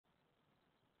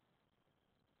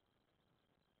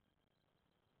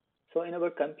So in our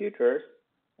computers,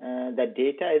 the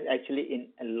data is actually in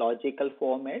a logical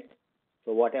format.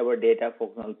 So whatever data, for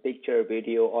example, picture,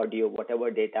 video, audio,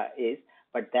 whatever data is,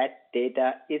 but that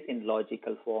data is in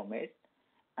logical format.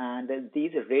 And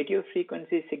these radio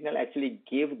frequency signal actually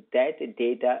give that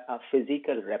data a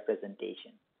physical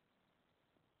representation.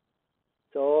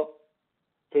 So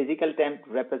physical temp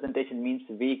representation means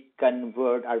we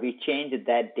convert or we change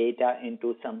that data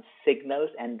into some signals,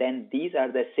 and then these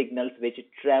are the signals which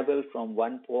travel from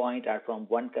one point or from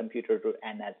one computer to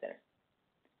another.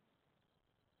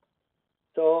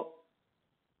 So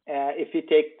if you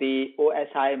take the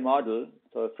OSI model,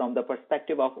 so from the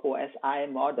perspective of OSI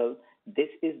model, this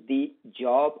is the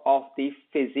job of the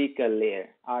physical layer,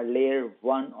 or layer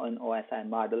 1 on OSI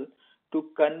model, to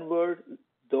convert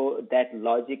that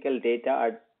logical data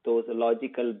or those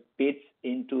logical bits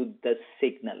into the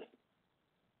signal.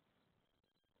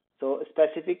 So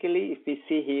specifically, if we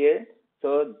see here,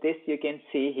 so this you can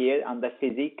see here on the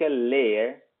physical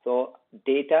layer. So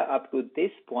data up to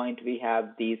this point, we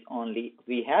have these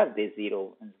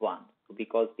 0 and 1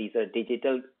 because these are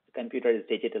digital. Computer is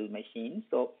digital machine,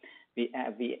 so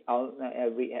everything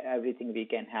we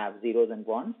can have zeros and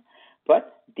ones.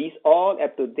 But these all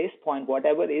up to this point,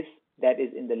 whatever is that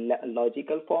is in the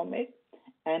logical format,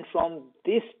 and from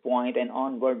this point and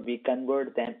onward, we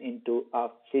convert them into a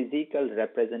physical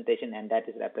representation, and that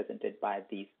is represented by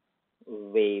these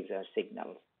waves or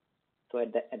signals. So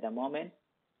at the moment,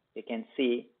 you can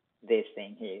see this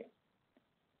thing here.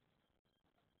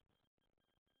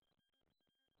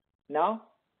 Now,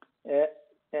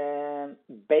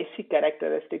 basic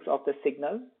characteristics of the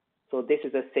signal. So this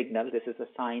is a signal, this is a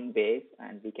sine wave,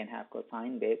 and we can have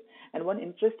cosine wave. And one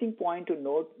interesting point to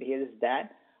note here is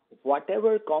that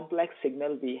whatever complex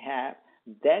signal we have,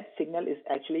 that signal is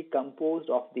actually composed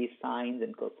of these sines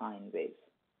and cosine waves.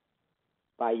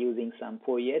 By using some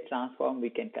Fourier transform, we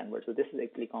can convert. So this is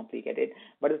actually complicated.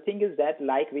 But the thing is that,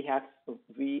 like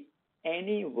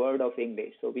any word of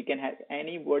English, so we can have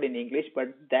any word in English,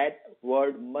 but that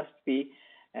word must be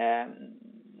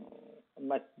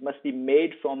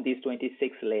made from these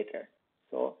 26 letters.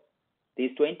 So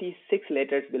these 26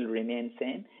 letters will remain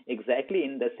same, exactly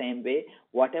in the same way.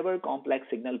 Whatever complex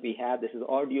signal we have, this is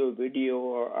audio, video,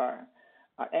 or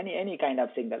any kind of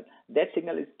signal, that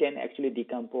signal can actually be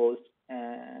decomposed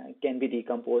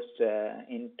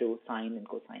into sine and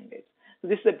cosine waves. So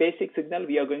this is a basic signal.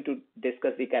 We are going to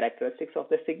discuss the characteristics of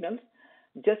the signals.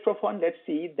 Just for fun, let's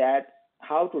see that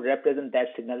how to represent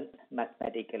that signal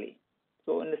mathematically.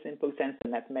 So in a simple sense, the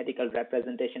mathematical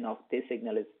representation of this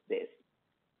signal is this.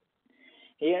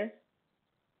 Here,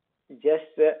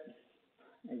 just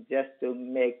to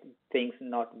make things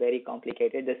not very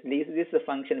complicated, this is a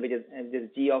function which is this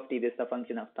g of t. This is a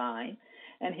function of time,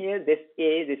 and here this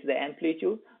is the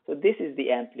amplitude. So this is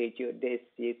the amplitude. This,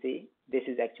 you see, this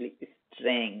is actually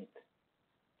strength.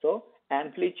 So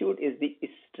amplitude is the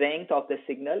strength of the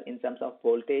signal in terms of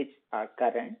voltage or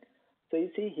current. So you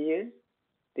see here,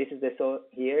 this is the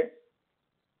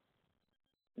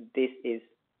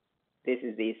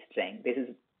strength. This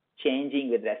is changing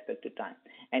with respect to time.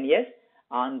 And yes,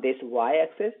 on this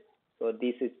y-axis, so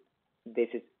this is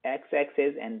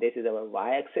x-axis and this is our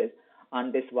y-axis.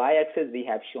 On this y-axis, we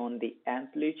have shown the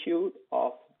amplitude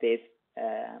of this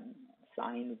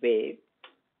sine wave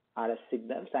or a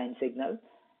sine signal.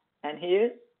 And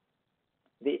here,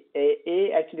 the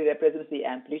A actually represents the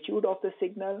amplitude of the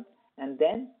signal. And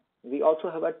then we also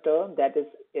have a term that is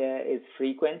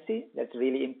frequency. That's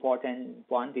really important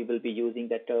one. We will be using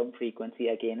the term frequency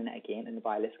again and again in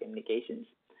wireless communications.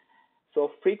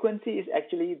 So frequency is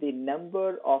actually the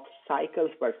number of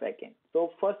cycles per second.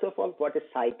 So first of all, what is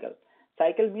cycle?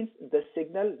 Cycle means the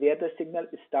signal, where the signal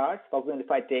starts. For example,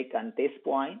 if I take on this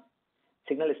point,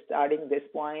 signal is starting this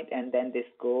point, and then this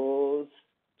goes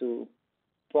to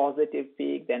positive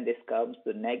peak, then this comes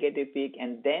to negative peak,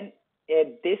 and then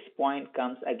at this point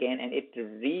comes again, and it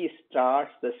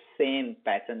restarts the same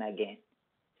pattern again.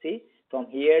 See, from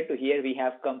here to here, we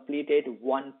have completed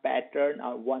one pattern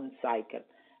or one cycle.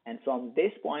 And from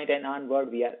this point and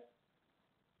onward, we are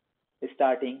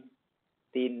starting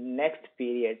the next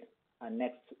period,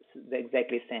 the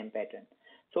exactly same pattern.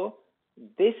 So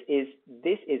this is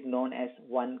known as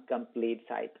one complete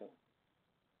cycle.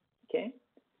 Okay.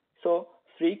 So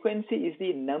frequency is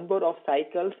the number of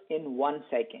cycles in 1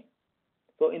 second.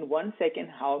 So in 1 second,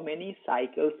 how many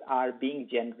cycles are being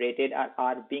generated or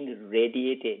are being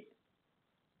radiated?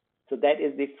 So that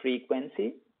is the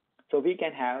frequency. So we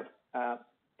can have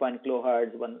 1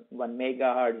 kilohertz, 1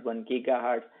 megahertz, 1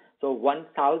 gigahertz. So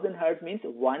 1000 hertz means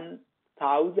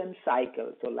 1000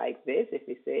 cycles. So like this, if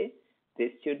we say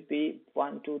this should be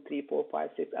 1, 2, 3, 4, 5,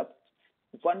 6, up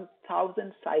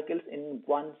 1,000 cycles in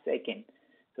 1 second.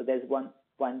 So there's one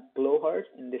kilohertz.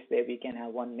 In this way, we can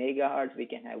have 1 megahertz, we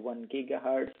can have 1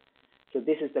 gigahertz. So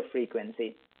this is the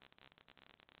frequency.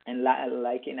 And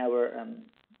like in our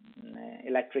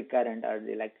electric current or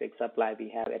the electric supply we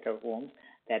have at our homes,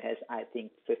 that has, I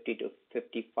think, 50 to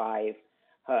 55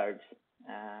 hertz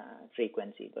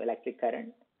frequency. The electric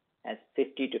current has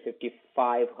 50 to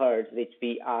 55 hertz, which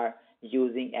we are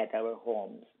using at our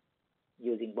homes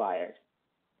using wires.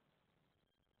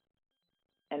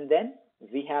 And then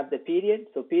we have the period.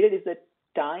 So period is the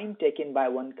time taken by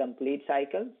one complete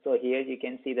cycle. So here you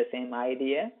can see the same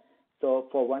idea. So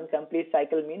for one complete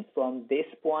cycle means from this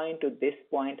point to this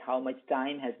point, how much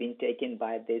time has been taken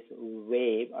by this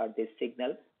wave or this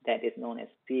signal, that is known as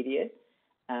period.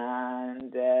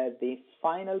 And the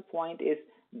final point is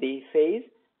the phase,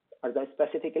 or the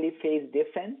specifically phase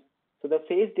difference. So the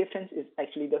phase difference is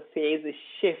actually the phase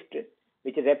shift,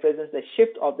 which represents the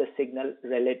shift of the signal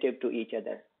relative to each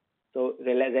other. So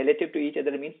relative to each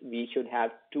other means we should have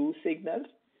two signals,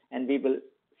 and we will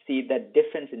see the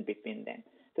difference in between them.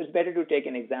 So it's better to take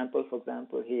an example. For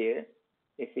example, here,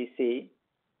 if we see,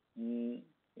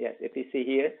 if we see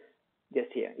here,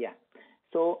 just here, yeah.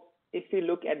 So if we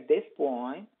look at this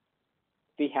point,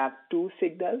 we have two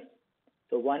signals.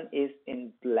 So one is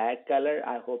in black color.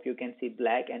 I hope you can see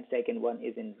black, and second one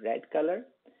is in red color.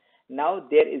 Now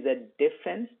there is a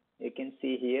difference. You can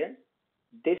see here,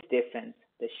 this difference,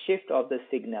 the shift of the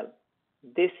signal.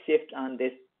 This shift on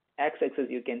this x-axis,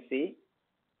 you can see,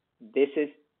 this is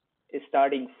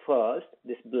starting first.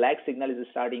 This black signal is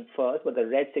starting first, but the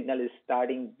red signal is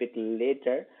starting a bit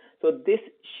later. So this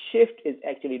shift is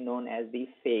actually known as the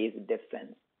phase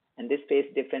difference. And this phase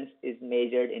difference is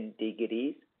measured in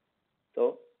degrees.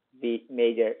 So we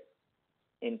measure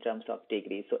in terms of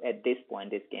degrees. So at this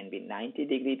point, this can be 90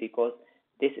 degrees because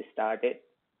this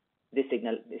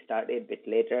signal started a bit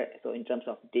later. So in terms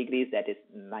of degrees, that is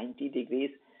 90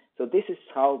 degrees. So this is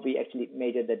how we actually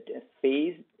measure the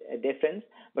phase difference,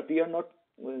 but we are not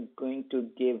going to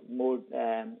give more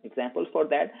examples for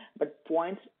that. But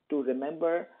points to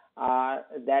remember are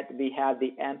that we have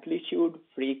the amplitude,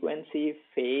 frequency,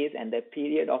 phase, and the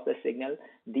period of the signal.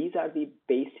 These are the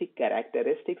basic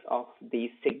characteristics of the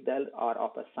signal or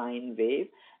of a sine wave.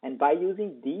 And by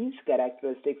using these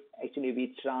characteristics, actually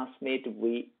we transmit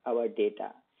our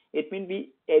data. It means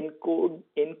we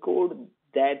encode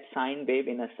that sine wave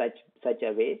in such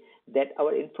a way that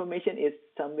our information is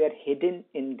somewhere hidden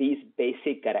in these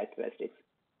basic characteristics.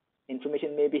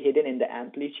 Information may be hidden in the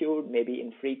amplitude, maybe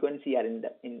in frequency, or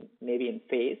maybe in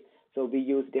phase. So we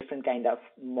use different kind of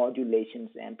modulations,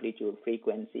 amplitude,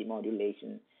 frequency,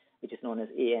 modulation, which is known as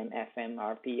AM, FM,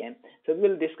 or PM. So we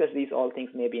will discuss these all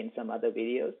things maybe in some other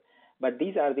videos. But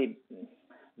these are the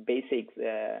basic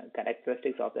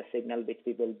characteristics of the signal which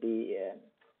we will be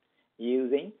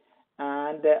using.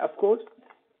 And of course,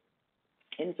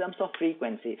 in terms of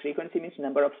frequency means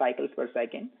number of cycles per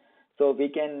second. So we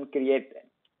can create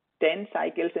 10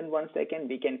 cycles in 1 second.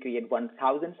 We can create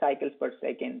 1,000 cycles per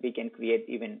second. We can create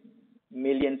even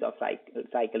millions of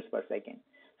cycles per second.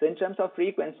 So in terms of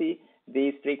frequency,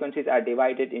 these frequencies are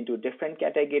divided into different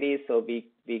categories. So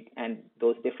and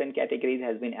those different categories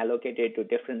has been allocated to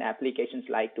different applications,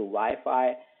 like to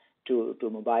Wi-Fi, to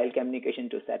mobile communication,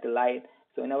 to satellite.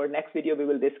 So in our next video, we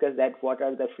will discuss that what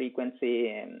are the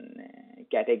frequency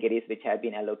categories which have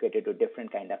been allocated to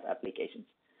different kind of applications.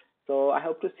 So I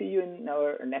hope to see you in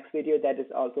our next video that is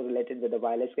also related with the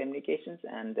wireless communications.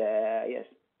 And yes,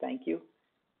 thank you.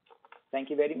 Thank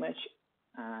you very much.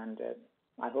 And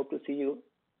I hope to see you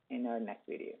in our next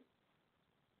video.